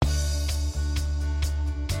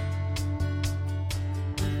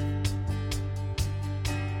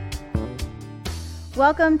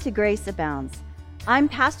Welcome to Grace Abounds. I'm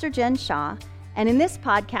Pastor Jen Shaw, and in this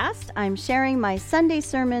podcast, I'm sharing my Sunday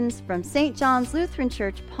sermons from St. John's Lutheran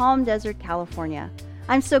Church, Palm Desert, California.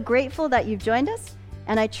 I'm so grateful that you've joined us,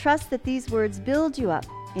 and I trust that these words build you up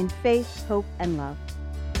in faith, hope, and love.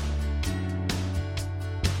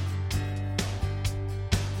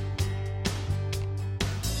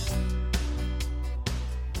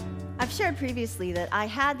 I've shared previously that I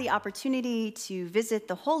had the opportunity to visit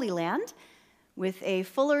the Holy Land with a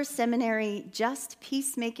Fuller Seminary Just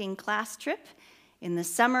Peacemaking class trip in the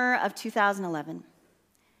summer of 2011.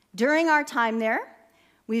 During our time there,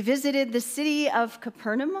 we visited the city of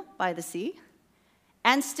Capernaum by the sea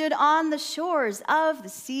and stood on the shores of the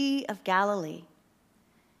Sea of Galilee,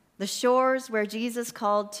 the shores where Jesus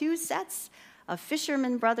called two sets of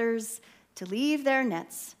fishermen brothers to leave their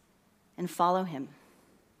nets and follow him.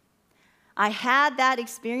 I had that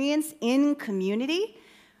experience in community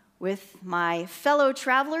with my fellow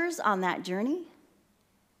travelers on that journey.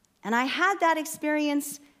 And I had that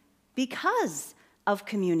experience because of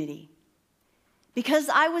community, because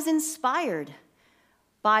I was inspired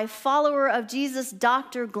by follower of Jesus,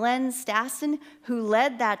 Dr. Glenn Stassen, who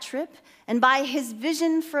led that trip, and by his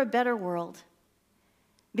vision for a better world.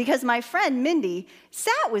 Because my friend Mindy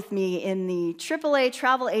sat with me in the AAA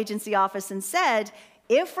travel agency office and said,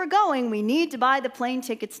 if we're going, we need to buy the plane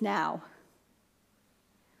tickets now.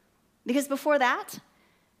 Because before that,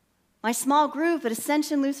 my small group at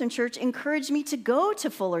Ascension Lutheran Church encouraged me to go to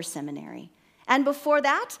Fuller Seminary. And before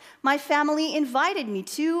that, my family invited me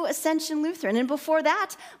to Ascension Lutheran. And before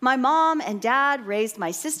that, my mom and dad raised my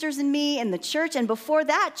sisters and me in the church. And before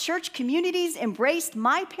that, church communities embraced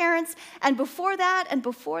my parents. And before that, and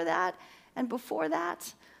before that, and before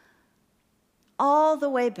that, all the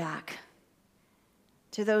way back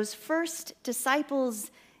to those first disciples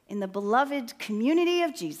in the beloved community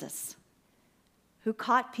of Jesus who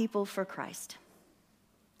caught people for Christ.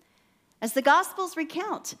 As the Gospels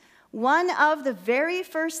recount, one of the very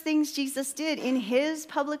first things Jesus did in his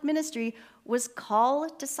public ministry was call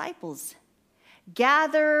disciples,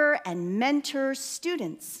 gather and mentor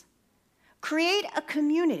students, create a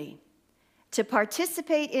community to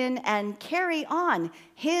participate in and carry on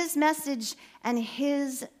his message and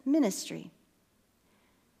his ministry.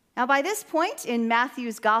 Now, by this point in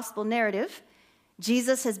Matthew's gospel narrative,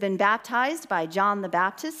 Jesus has been baptized by John the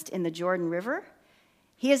Baptist in the Jordan River.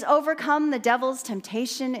 He has overcome the devil's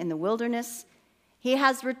temptation in the wilderness. He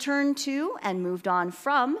has returned to and moved on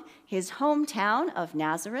from his hometown of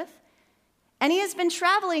Nazareth. And he has been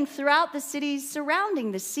traveling throughout the cities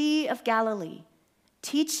surrounding the Sea of Galilee,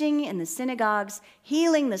 teaching in the synagogues,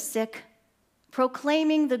 healing the sick,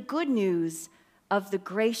 proclaiming the good news of the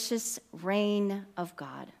gracious reign of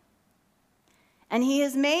God. And he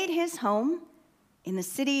has made his home in the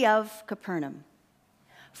city of Capernaum,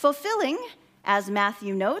 fulfilling, as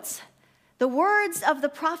Matthew notes, the words of the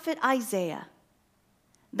prophet Isaiah,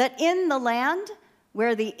 that in the land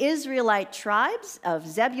where the Israelite tribes of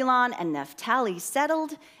Zebulun and Naphtali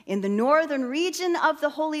settled, in the northern region of the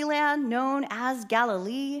Holy Land known as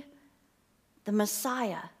Galilee, the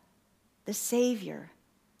Messiah, the Savior,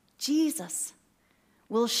 Jesus,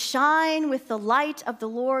 will shine with the light of the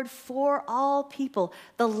Lord for all people,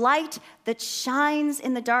 the light that shines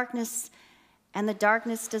in the darkness, and the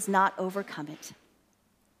darkness does not overcome it.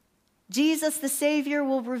 Jesus, the Savior,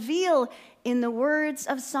 will reveal in the words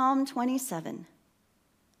of Psalm 27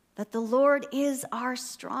 that the Lord is our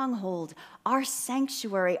stronghold, our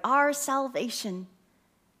sanctuary, our salvation,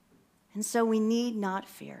 and so we need not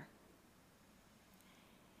fear.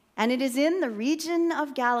 And it is in the region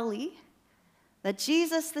of Galilee that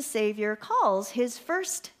Jesus the Savior calls his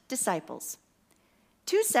first disciples,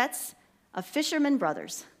 two sets of fishermen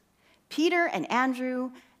brothers, Peter and Andrew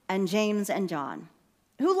and James and John,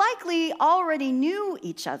 who likely already knew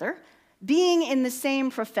each other, being in the same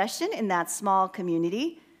profession in that small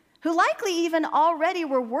community, who likely even already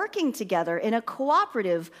were working together in a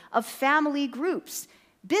cooperative of family groups,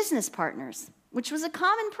 business partners, which was a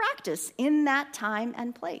common practice in that time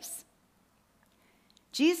and place.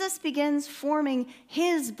 Jesus begins forming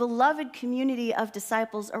his beloved community of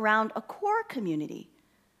disciples around a core community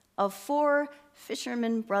of 4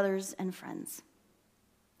 fishermen, brothers, and friends.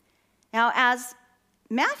 Now, as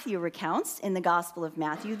Matthew recounts in the Gospel of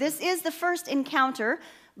Matthew, this is the first encounter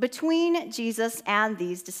between Jesus and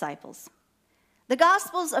these disciples. The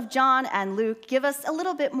Gospels of John and Luke give us a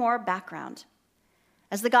little bit more background.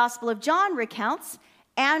 As the Gospel of John recounts,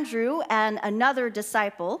 Andrew and another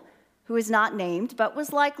disciple, who is not named, but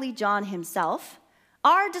was likely John himself,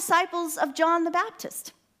 are disciples of John the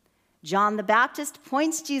Baptist. John the Baptist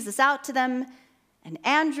points Jesus out to them, And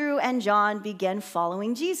Andrew and John begin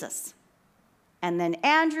following Jesus. And then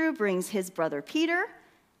Andrew brings his brother Peter,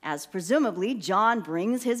 as presumably John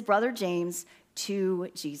brings his brother James to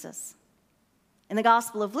Jesus. In the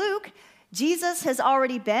Gospel of Luke, Jesus has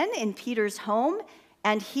already been in Peter's home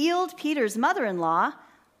and healed Peter's mother-in-law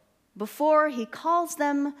before he calls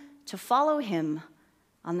them to follow him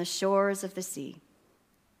on the shores of the sea.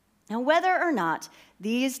 Now, whether or not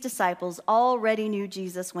these disciples already knew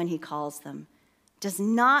Jesus when he calls them does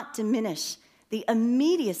not diminish the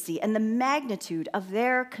immediacy and the magnitude of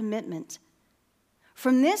their commitment.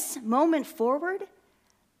 From this moment forward,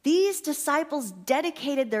 these disciples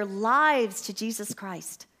dedicated their lives to Jesus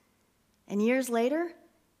Christ. And years later,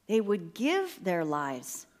 they would give their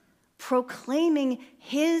lives, proclaiming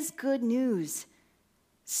his good news,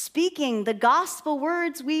 speaking the gospel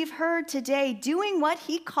words we've heard today, doing what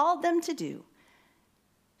he called them to do,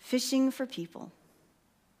 fishing for people.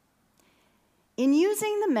 In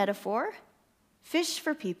using the metaphor, fish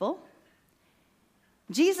for people,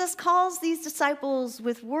 Jesus calls these disciples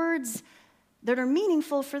with words that are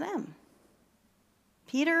meaningful for them.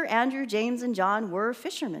 Peter, Andrew, James, and John were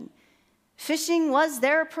fishermen. Fishing was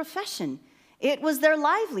their profession. It was their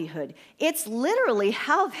livelihood. It's literally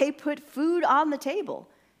how they put food on the table.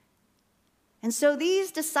 And so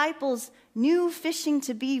these disciples knew fishing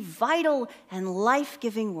to be vital and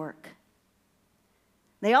life-giving work.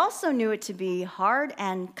 They also knew it to be hard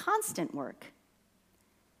and constant work.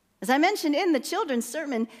 As I mentioned in the children's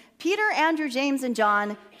sermon, Peter, Andrew, James, and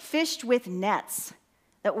John fished with nets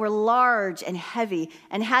that were large and heavy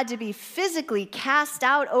and had to be physically cast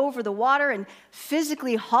out over the water and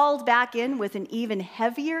physically hauled back in with an even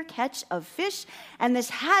heavier catch of fish. And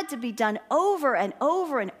this had to be done over and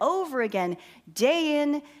over and over again, day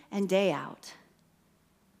in and day out.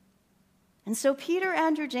 And so Peter,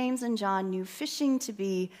 Andrew, James, and John knew fishing to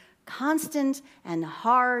be constant and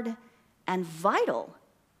hard and vital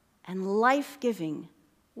and life-giving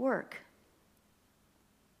work.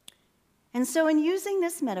 And so in using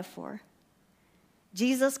this metaphor,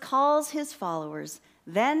 Jesus calls his followers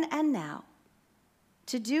then and now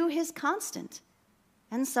to do his constant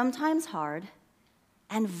and sometimes hard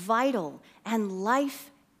and vital and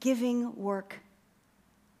life-giving work,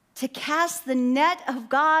 to cast the net of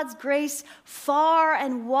God's grace far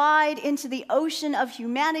and wide into the ocean of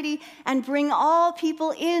humanity and bring all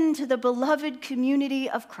people into the beloved community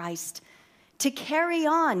of Christ, to carry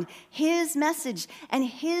on his message and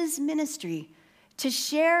his ministry, to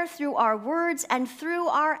share through our words and through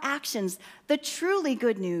our actions the truly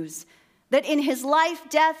good news that in his life,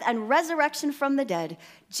 death, and resurrection from the dead,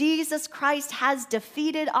 Jesus Christ has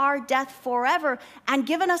defeated our death forever and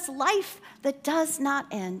given us life that does not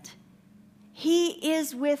end. He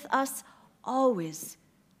is with us always.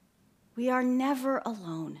 We are never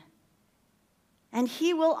alone. And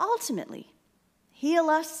he will ultimately heal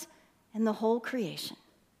us and the whole creation.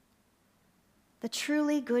 The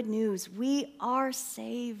truly good news: we are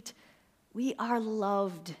saved, we are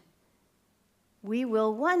loved, we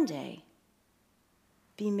will one day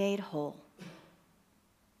be made whole.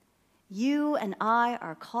 You and I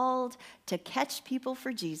are called to catch people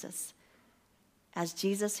for Jesus, as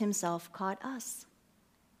Jesus himself caught us.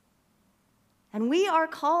 And we are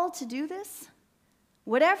called to do this,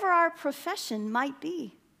 whatever our profession might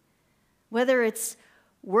be, whether it's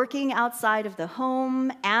working outside of the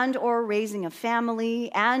home and or raising a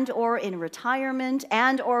family and or in retirement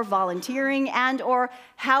and or volunteering and or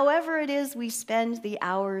however it is we spend the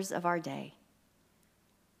hours of our day.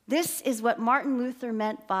 This is what Martin Luther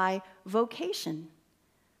meant by vocation,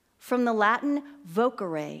 from the Latin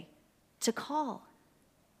vocare, to call.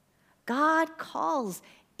 God calls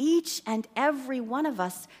each and every one of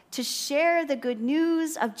us to share the good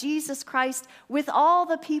news of Jesus Christ with all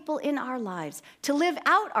the people in our lives, to live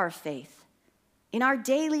out our faith in our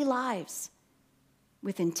daily lives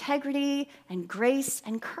with integrity and grace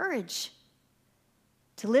and courage,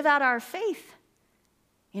 to live out our faith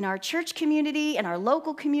in our church community, in our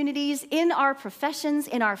local communities, in our professions,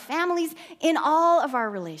 in our families, in all of our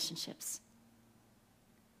relationships.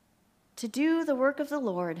 To do the work of the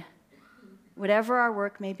Lord, whatever our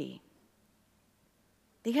work may be.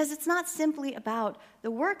 Because it's not simply about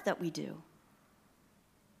the work that we do.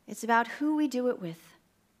 It's about who we do it with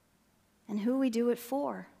and who we do it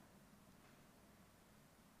for.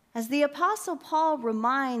 As the Apostle Paul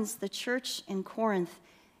reminds the church in Corinth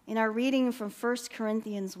in our reading from 1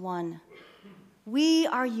 Corinthians 1, we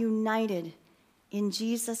are united in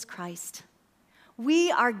Jesus Christ.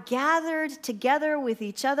 We are gathered together with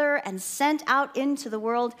each other and sent out into the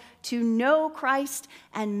world to know Christ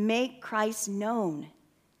and make Christ known,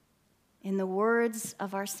 in the words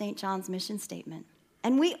of our St. John's mission statement.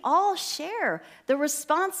 And we all share the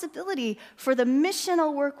responsibility for the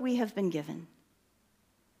missional work we have been given.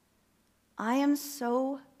 I am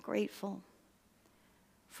so grateful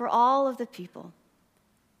for all of the people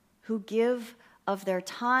who give of their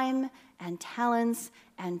time and talents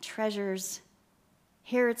and treasures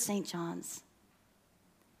here at St. John's,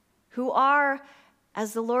 who are,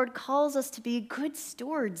 as the Lord calls us to be, good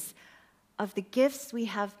stewards of the gifts we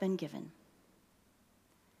have been given.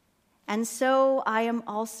 And so I am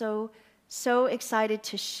also so excited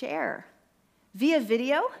to share via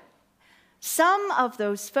video some of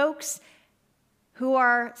those folks who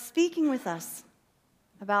are speaking with us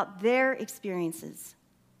about their experiences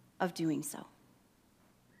of doing so.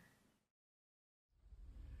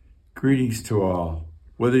 Greetings to all,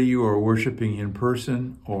 whether you are worshiping in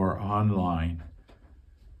person or online.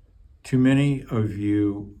 To many of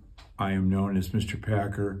you, I am known as Mr.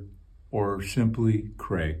 Packer or simply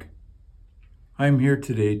Craig. I am here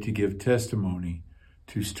today to give testimony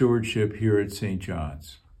to stewardship here at St.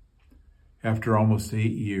 John's. After almost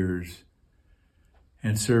 8 years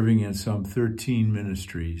and serving in some 13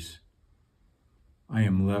 ministries, I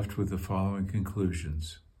am left with the following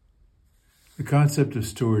conclusions. The concept of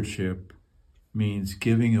stewardship means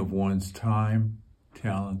giving of one's time,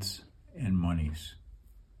 talents, and monies.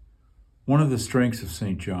 One of the strengths of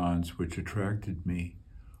St. John's which attracted me,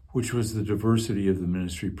 which was the diversity of the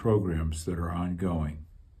ministry programs that are ongoing.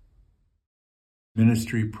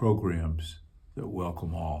 Ministry programs that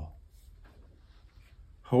welcome all.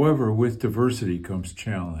 However, with diversity comes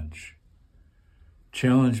challenge.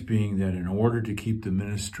 Challenge being that in order to keep the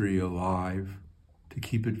ministry alive, to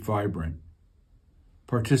keep it vibrant,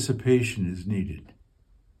 participation is needed.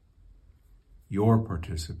 Your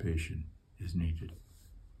participation is needed.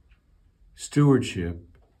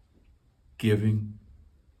 Stewardship, giving,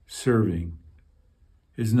 serving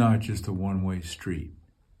is not just a one-way street.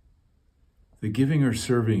 The giving or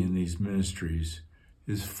serving in these ministries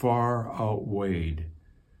is far outweighed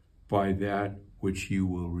by that which you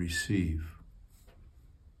will receive.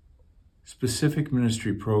 Specific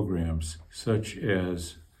ministry programs such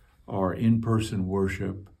as our in-person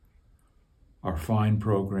worship, our Find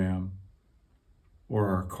program, or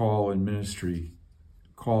our call and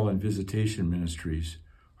visitation ministries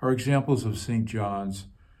are examples of St. John's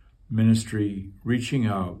ministry reaching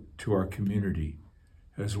out to our community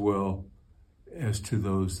as well as to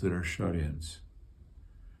those that are shut-ins.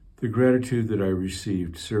 The gratitude that I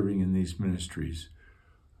received serving in these ministries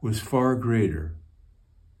was far greater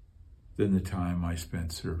than the time I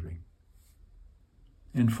spent serving.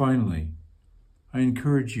 And finally, I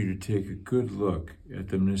encourage you to take a good look at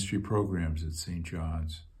the ministry programs at St.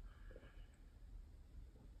 John's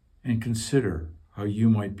and consider how you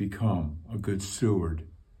might become a good steward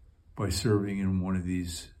by serving in one of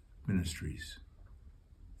these ministries.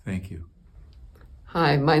 Thank you.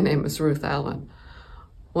 Hi, my name is Ruth Allen.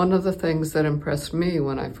 One of the things that impressed me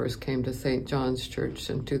when I first came to St. John's Church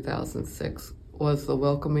in 2006 was the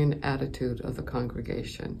welcoming attitude of the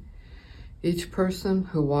congregation. Each person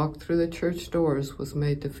who walked through the church doors was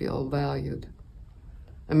made to feel valued.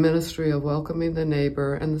 A ministry of welcoming the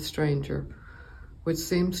neighbor and the stranger, which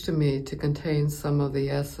seems to me to contain some of the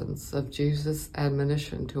essence of Jesus'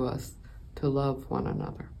 admonition to us to love one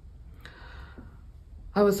another.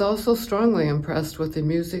 I was also strongly impressed with the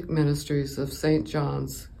music ministries of St.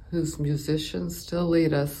 John's, whose musicians still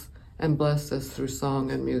lead us and bless us through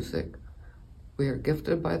song and music. We are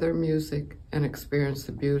gifted by their music and experience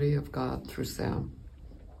the beauty of God through sound.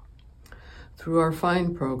 Through our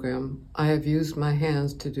Find program, I have used my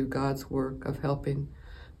hands to do God's work of helping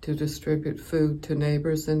to distribute food to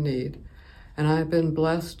neighbors in need, and I have been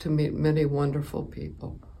blessed to meet many wonderful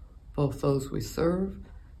people, both those we serve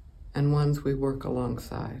and ones we work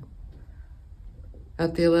alongside.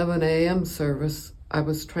 At the 11 a.m. service, I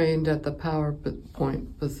was trained at the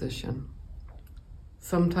PowerPoint position.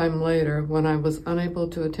 Sometime later, when I was unable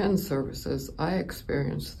to attend services, I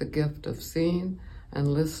experienced the gift of seeing and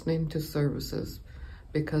listening to services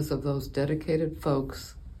because of those dedicated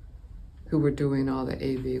folks who were doing all the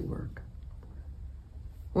AV work.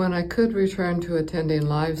 When I could return to attending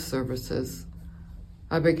live services,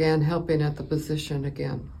 I began helping at the position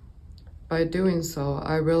again. By doing so,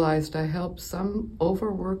 I realized I helped some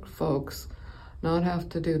overworked folks not have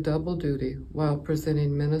to do double duty while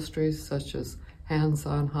presenting ministries such as Hands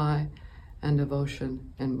on High and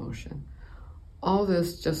Devotion in Motion. All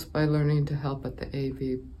this just by learning to help at the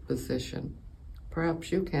AV position.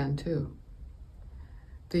 Perhaps you can too.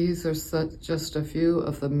 These are just a few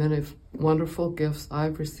of the many wonderful gifts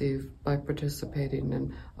I've received by participating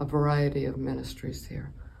in a variety of ministries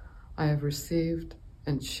here. I have received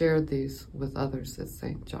and share these with others at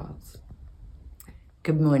St. John's.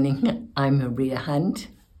 Good morning. I'm Maria Hunt,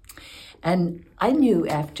 and I knew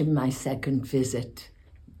after my second visit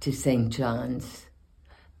to St. John's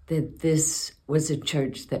that this was a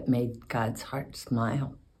church that made God's heart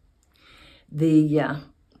smile. The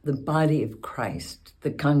body of Christ,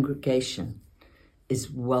 the congregation, is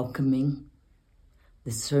welcoming.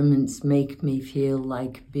 The sermons make me feel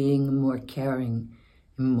like being a more caring,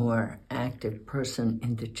 more active person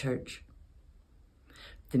in the church.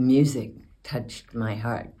 The music touched my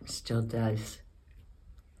heart, still does.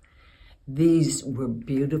 These were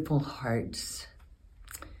beautiful hearts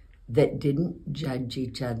that didn't judge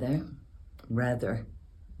each other. Rather,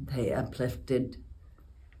 they uplifted,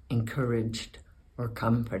 encouraged, or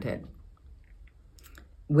comforted.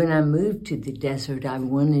 When I moved to the desert, I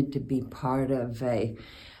wanted to be part of a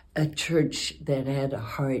church that had a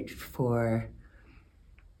heart for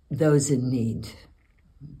those in need,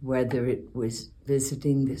 whether it was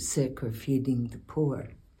visiting the sick or feeding the poor.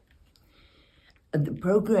 The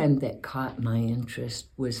program that caught my interest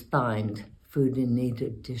was FIND, Food in Need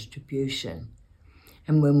of Distribution.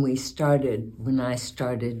 And when I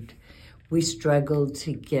started, we struggled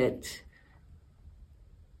to get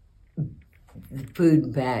the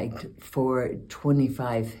food bagged for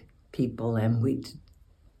 25 people, and we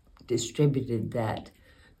distributed that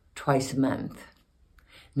twice a month.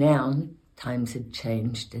 Now, times have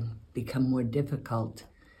changed and become more difficult,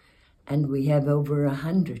 and we have over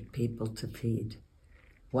 100 people to feed.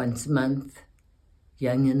 Once a month,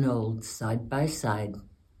 young and old, side by side,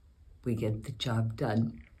 we get the job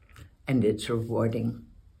done, and it's rewarding.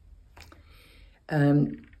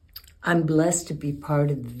 I'm blessed to be part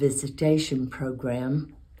of the visitation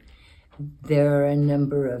program. There are a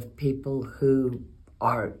number of people who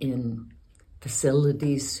are in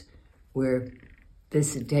facilities where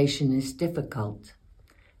visitation is difficult,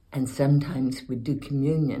 and sometimes we do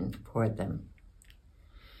communion for them.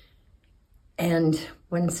 And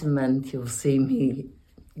once a month you'll see me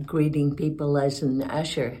greeting people as an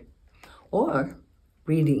usher or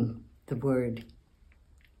reading the Word.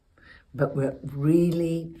 But what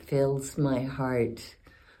really fills my heart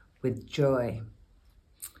with joy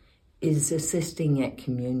is assisting at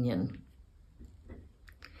communion.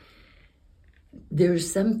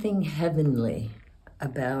 There's something heavenly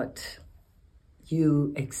about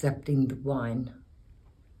you accepting the wine,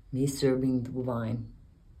 me serving the wine,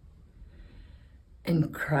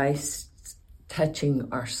 and Christ touching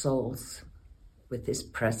our souls with his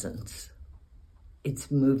presence.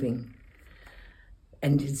 It's moving.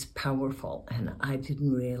 And it's powerful, and I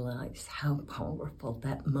didn't realize how powerful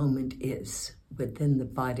that moment is within the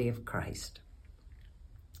body of Christ.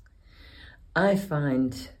 I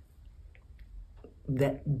find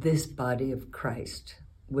that this body of Christ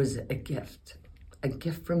was a gift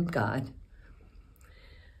from God,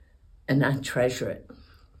 and I treasure it.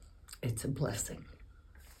 It's a blessing.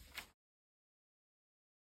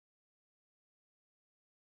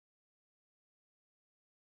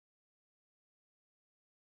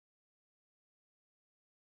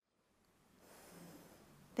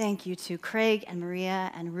 Thank you to Craig and Maria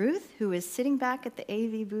and Ruth, who is sitting back at the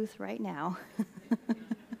AV booth right now.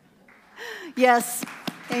 Yes,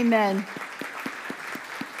 amen.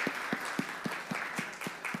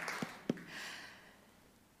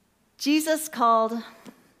 Jesus called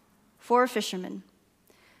 4 fishermen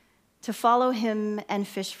to follow him and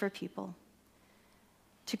fish for people,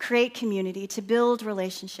 to create community, to build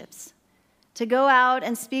relationships, to go out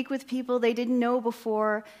and speak with people they didn't know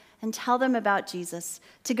before and tell them about Jesus,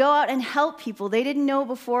 to go out and help people they didn't know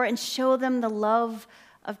before and show them the love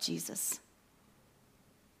of Jesus.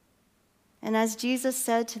 And as Jesus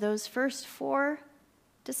said to those first 4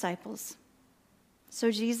 disciples,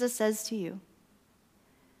 so Jesus says to you,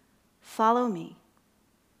 follow me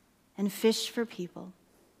and fish for people.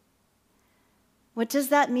 What does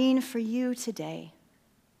that mean for you today?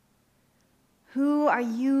 Who are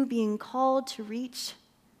you being called to reach?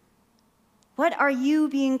 What are you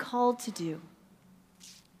being called to do?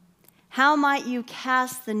 How might you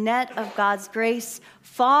cast the net of God's grace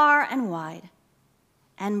far and wide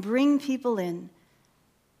and bring people in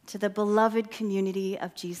to the beloved community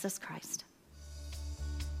of Jesus Christ?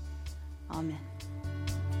 Amen.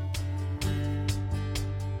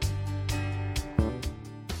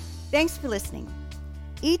 Thanks for listening.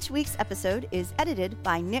 Each week's episode is edited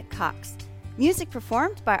by Nick Cox. Music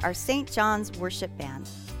performed by our St. John's Worship Band.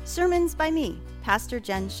 Sermons by me, Pastor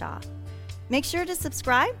Jen Shaw. Make sure to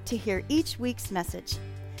subscribe to hear each week's message.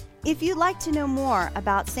 If you'd like to know more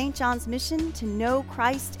about St. John's mission to know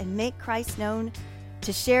Christ and make Christ known,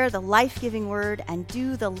 To share the life-giving word and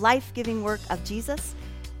do the life-giving work of Jesus,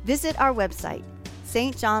 visit our website,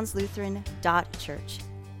 stjohnslutheran.church.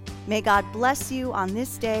 May God bless you on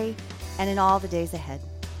this day and in all the days ahead.